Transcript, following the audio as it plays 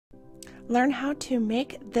learn how to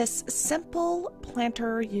make this simple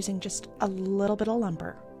planter using just a little bit of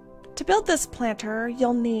lumber. To build this planter,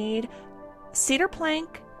 you'll need cedar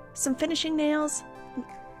plank, some finishing nails,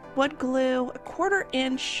 wood glue, a 1/4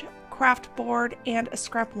 inch craft board, and a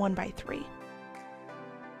scrap 1x3.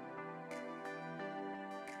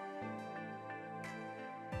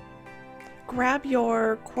 Grab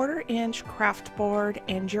your 1/4 inch craft board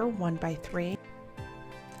and your 1x3.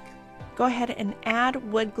 Go ahead and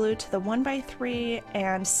add wood glue to the 1x3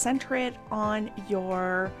 and center it on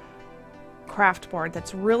your craft board.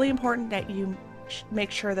 That's really important that you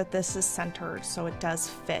make sure that this is centered so it does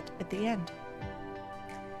fit at the end.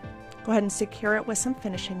 Go ahead and secure it with some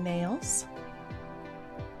finishing nails.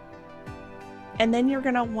 And then you're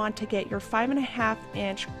going to want to get your 5.5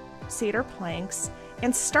 inch cedar planks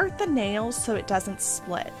and start the nails so it doesn't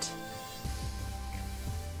split.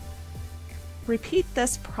 Repeat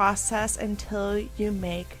this process until you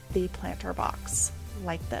make the planter box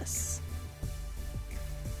like this.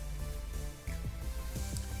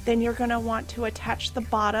 Then you're going to want to attach the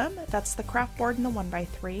bottom, that's the craft board and the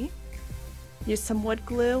 1x3. Use some wood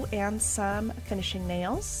glue and some finishing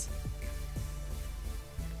nails.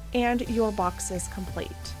 And your box is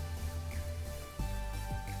complete.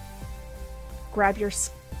 Grab your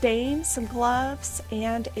stain, some gloves,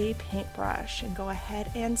 and a paintbrush and go ahead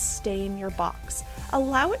and stain your box.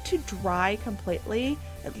 Allow it to dry completely,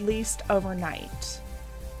 at least overnight.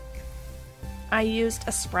 I used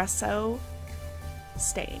espresso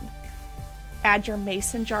stain. Add your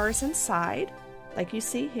mason jars inside, like you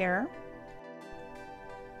see here.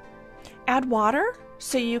 Add water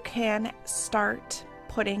so you can start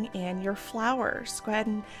putting in your flowers. Go ahead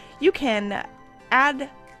and you can add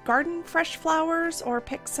garden fresh flowers or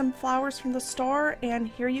pick some flowers from the store, and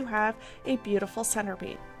here you have a beautiful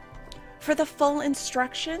centerpiece. For the full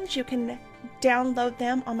instructions, you can download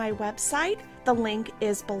them on my website. The link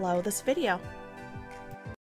is below this video.